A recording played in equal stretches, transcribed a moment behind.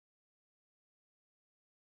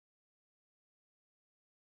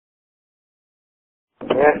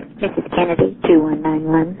Yes? Mrs. Kennedy,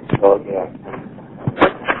 2191. Oh, yeah.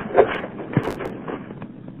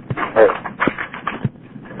 Hey.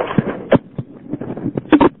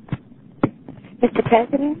 Mr.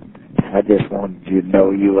 President? I just wanted you to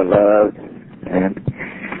know you were loved and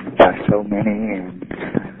by so many and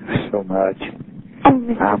so much. Oh,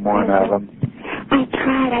 Mr. I'm one of them. I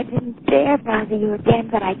tried. I didn't dare bother you again,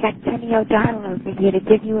 but I got Kenny O'Donnell over here to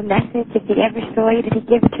give you a message. If he ever saw you, did he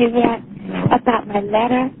give it to you yet? No. About my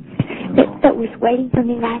letter that was waiting for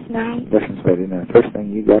me last night? Listen, sweetie, now, first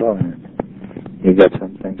thing you got to learn, you got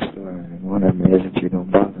some things to learn, and one of them is that you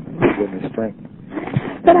don't bother me. You give me strength.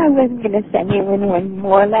 But I wasn't going to send you in one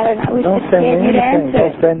more letter. I was Don't just send me scared you'd anything. answer.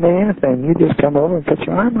 Don't send me anything. You just come over and put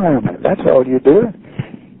your arm around me. That's all you do.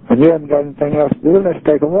 When you haven't got anything else to do, let's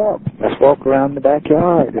take a walk. Let's walk around the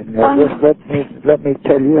backyard and just let me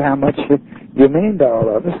tell you how much you mean to all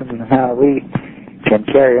of us and how we can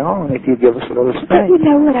carry on if you give us a little But strength. you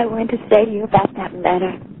know what I wanted to say to you about that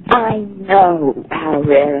letter? I know how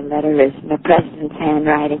rare a letter is in the President's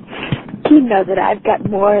handwriting. Do you know that I've got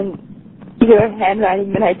more in your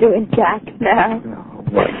handwriting than I do in Jack's now?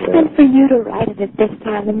 And for you to write it at this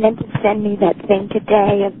time and then to send me that thing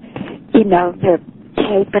today of, you know, the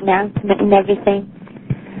tape announcement and everything.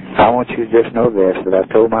 I want you to just know this, that I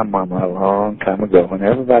told my mama a long time ago when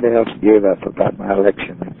everybody else gave up about my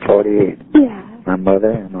election in 48. Yeah. My mother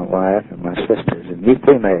and my wife and my sisters and you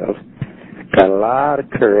females got a lot of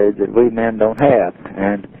courage that we men don't have.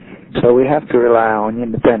 And so we have to rely on you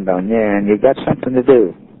and depend on you, and you got something to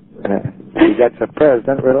do. You got the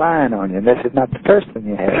president relying on you, and this is not the first one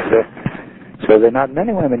you have. So there are not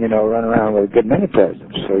many women, you know, run around with a good many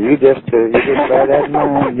presidents. So you just bear that in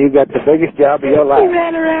mind. You got the biggest job of your life. You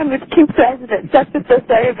ran around with 2 presidents. That's what they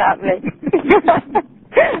say about me.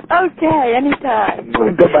 Okay, anytime.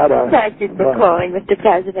 Goodbye, darling. Thank you for calling, Mr.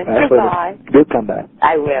 President. Absolutely. Goodbye. Do come back.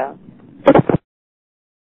 I will.